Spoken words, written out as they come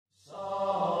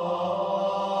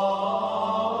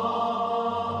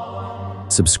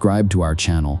Subscribe to our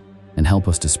channel and help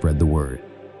us to spread the word.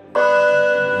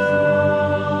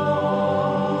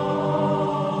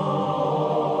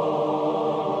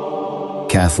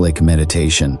 Catholic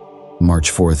Meditation,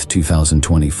 March 4th,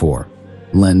 2024.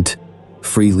 Lent,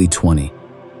 Freely 20.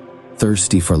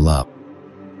 Thirsty for love.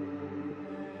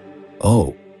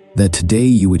 Oh, that today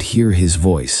you would hear his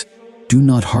voice. Do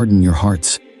not harden your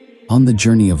hearts. On the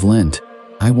journey of Lent,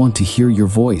 I want to hear your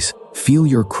voice, feel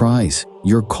your cries,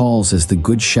 your calls as the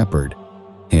Good Shepherd.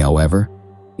 However,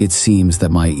 it seems that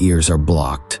my ears are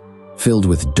blocked, filled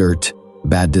with dirt,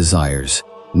 bad desires,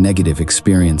 negative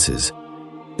experiences.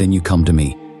 Then you come to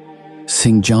me.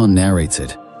 St. John narrates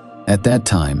it. At that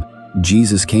time,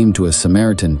 Jesus came to a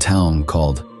Samaritan town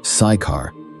called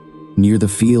Sychar, near the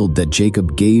field that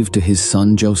Jacob gave to his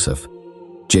son Joseph.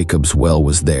 Jacob's well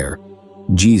was there.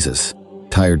 Jesus,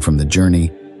 tired from the journey,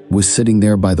 was sitting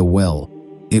there by the well.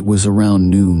 It was around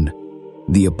noon.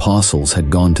 The apostles had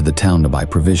gone to the town to buy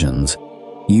provisions.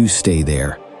 You stay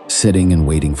there, sitting and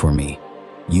waiting for me.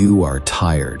 You are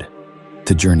tired.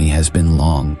 The journey has been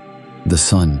long. The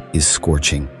sun is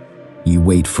scorching. You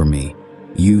wait for me.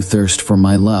 You thirst for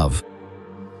my love.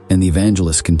 And the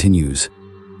evangelist continues.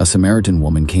 A Samaritan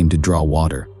woman came to draw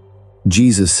water.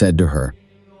 Jesus said to her,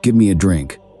 "Give me a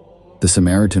drink." The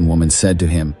Samaritan woman said to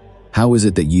him, "How is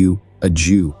it that you, a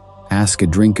Jew, ask a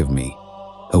drink of me,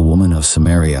 a woman of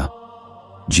Samaria?"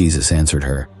 Jesus answered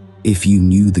her, "If you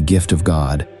knew the gift of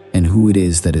God and who it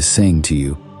is that is saying to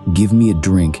you, 'Give me a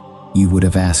drink,' you would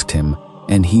have asked him,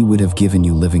 and he would have given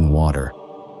you living water."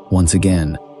 Once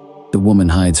again, the woman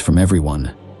hides from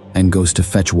everyone and goes to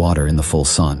fetch water in the full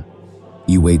sun.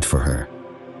 You wait for her.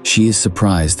 She is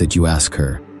surprised that you ask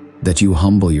her, that you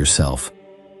humble yourself.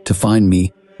 To find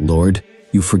me, Lord,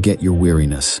 you forget your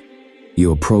weariness.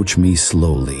 You approach me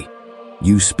slowly.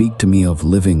 You speak to me of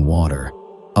living water,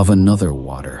 of another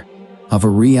water, of a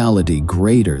reality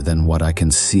greater than what I can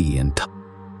see and touch.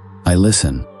 I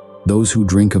listen. Those who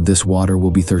drink of this water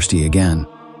will be thirsty again,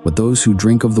 but those who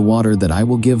drink of the water that I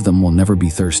will give them will never be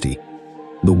thirsty.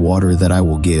 The water that I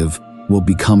will give will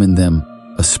become in them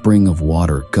a spring of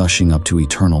water gushing up to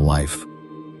eternal life.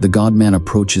 The God-man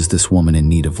approaches this woman in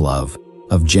need of love,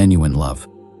 of genuine love.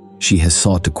 She has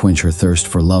sought to quench her thirst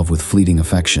for love with fleeting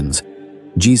affections.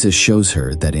 Jesus shows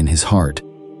her that in his heart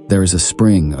there is a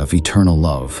spring of eternal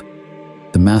love.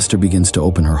 The Master begins to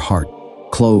open her heart,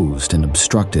 closed and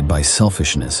obstructed by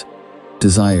selfishness.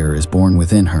 Desire is born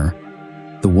within her.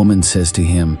 The woman says to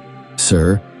him,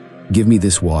 "Sir, give me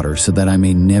this water so that I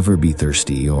may never be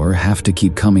thirsty or have to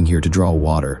keep coming here to draw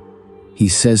water." He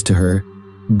says to her,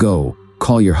 "Go,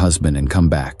 call your husband and come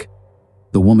back."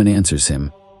 The woman answers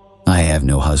him, "I have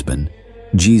no husband."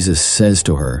 Jesus says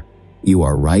to her, "You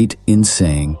are right in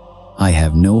saying, 'I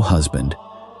have no husband,'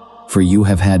 for you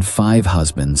have had 5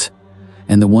 husbands,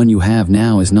 and the one you have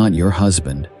now is not your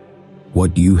husband.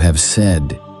 What you have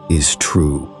said is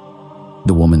true."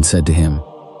 The woman said to him,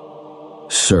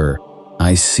 "Sir,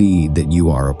 I see that you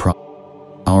are a prophet.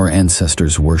 Our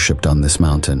ancestors worshipped on this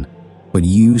mountain, but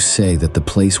you say that the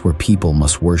place where people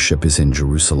must worship is in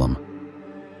Jerusalem."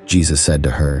 Jesus said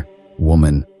to her,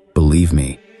 "Woman, believe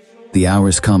me, the hour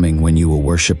is coming when you will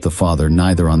worship the Father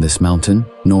neither on this mountain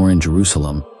nor in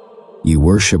Jerusalem. You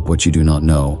worship what you do not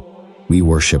know. We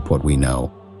worship what we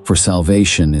know, for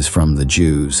salvation is from the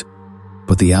Jews.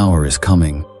 But the hour is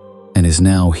coming, and is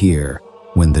now here,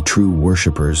 when the true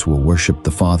worshippers will worship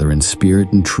the Father in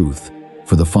spirit and truth,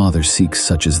 for the Father seeks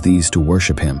such as these to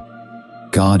worship him.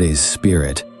 God is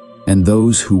spirit, and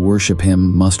those who worship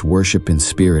him must worship in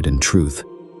spirit and truth."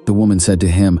 The woman said to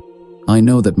him, "I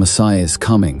know that Messiah is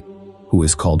coming, who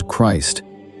is called Christ.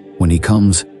 When he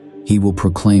comes, he will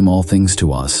proclaim all things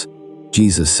to us."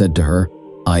 Jesus said to her,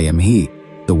 "I am he,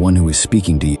 the one who is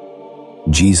speaking to you."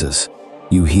 Jesus,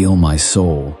 you heal my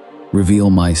soul, reveal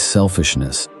my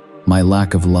selfishness, my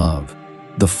lack of love,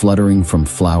 the fluttering from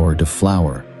flower to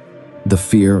flower, the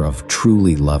fear of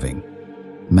truly loving.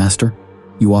 Master,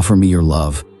 you offer me your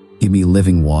love, give me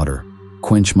living water,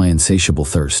 quench my insatiable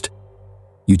thirst.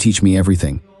 You teach me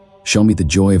everything, show me the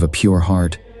joy of a pure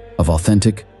heart, of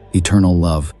authentic, eternal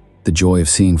love, the joy of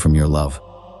seeing from your love.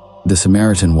 The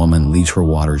Samaritan woman leaves her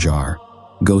water jar,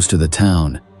 goes to the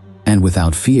town, and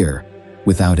without fear,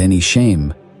 without any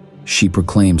shame, she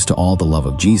proclaims to all the love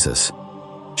of Jesus.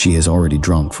 She has already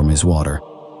drunk from his water.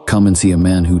 "Come and see a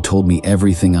man who told me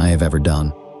everything I have ever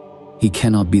done. He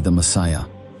cannot be the Messiah,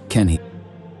 can he?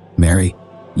 Mary,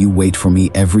 you wait for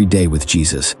me every day with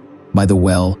Jesus, by the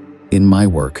well, in my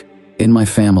work, in my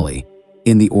family,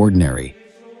 in the ordinary.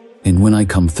 And when I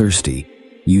come thirsty,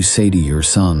 you say to your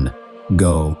son,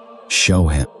 'Go, show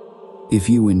him.'" If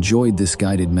you enjoyed this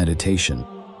guided meditation,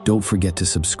 Don't forget to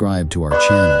subscribe to our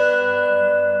channel.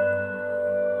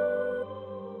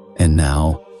 And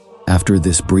now, after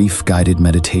this brief guided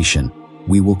meditation,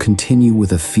 we will continue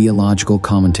with a theological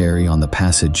commentary on the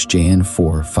passage John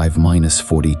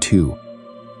 4:5-42.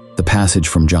 The passage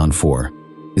from John 4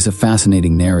 is a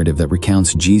fascinating narrative that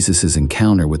recounts Jesus'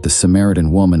 encounter with the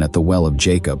Samaritan woman at the well of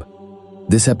Jacob.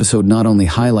 This episode not only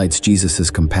highlights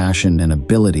Jesus' compassion and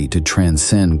ability to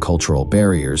transcend cultural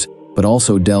barriers, but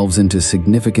also delves into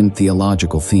significant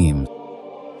theological themes.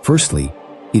 Firstly,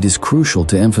 it is crucial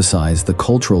to emphasize the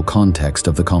cultural context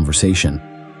of the conversation.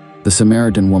 The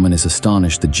Samaritan woman is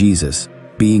astonished that Jesus,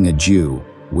 being a Jew,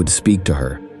 would speak to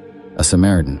her, a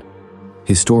Samaritan.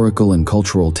 Historical and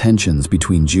cultural tensions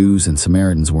between Jews and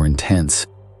Samaritans were intense,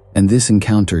 and this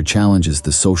encounter challenges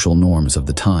the social norms of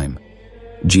the time.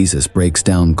 Jesus breaks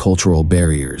down cultural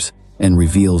barriers and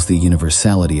reveals the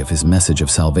universality of his message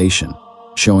of salvation,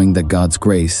 showing that God's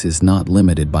grace is not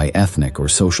limited by ethnic or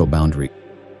social boundary.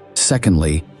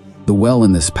 Secondly, the well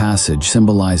in this passage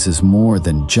symbolizes more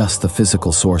than just the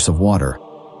physical source of water.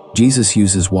 Jesus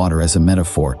uses water as a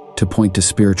metaphor to point to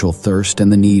spiritual thirst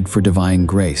and the need for divine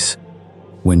grace.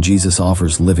 When Jesus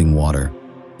offers living water,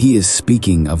 he is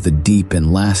speaking of the deep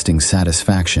and lasting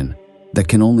satisfaction that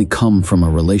can only come from a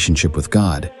relationship with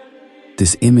God.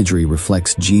 This imagery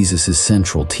reflects Jesus'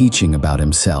 central teaching about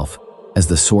himself as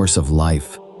the source of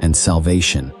life and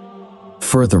salvation.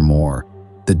 Furthermore,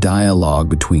 the dialogue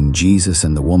between Jesus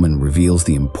and the woman reveals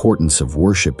the importance of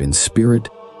worship in spirit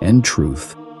and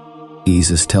truth.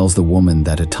 Jesus tells the woman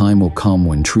that a time will come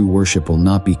when true worship will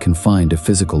not be confined to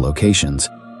physical locations,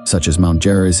 such as Mount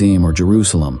Gerizim or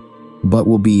Jerusalem, but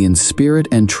will be in spirit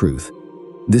and truth.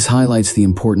 This highlights the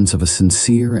importance of a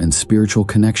sincere and spiritual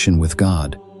connection with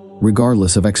God,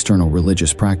 regardless of external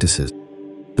religious practices.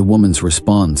 The woman's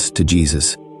response to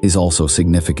Jesus is also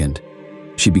significant.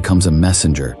 She becomes a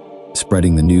messenger,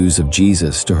 spreading the news of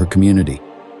Jesus to her community.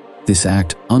 This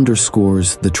act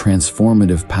underscores the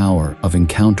transformative power of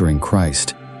encountering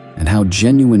Christ and how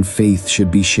genuine faith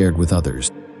should be shared with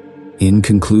others. In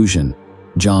conclusion,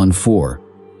 John 4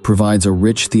 provides a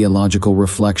rich theological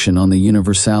reflection on the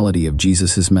universality of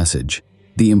Jesus' message,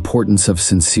 the importance of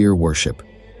sincere worship,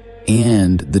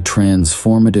 and the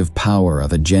transformative power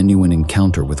of a genuine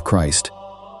encounter with Christ.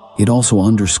 It also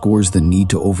underscores the need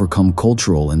to overcome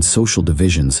cultural and social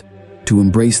divisions, to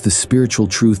embrace the spiritual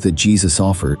truth that Jesus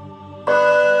offered,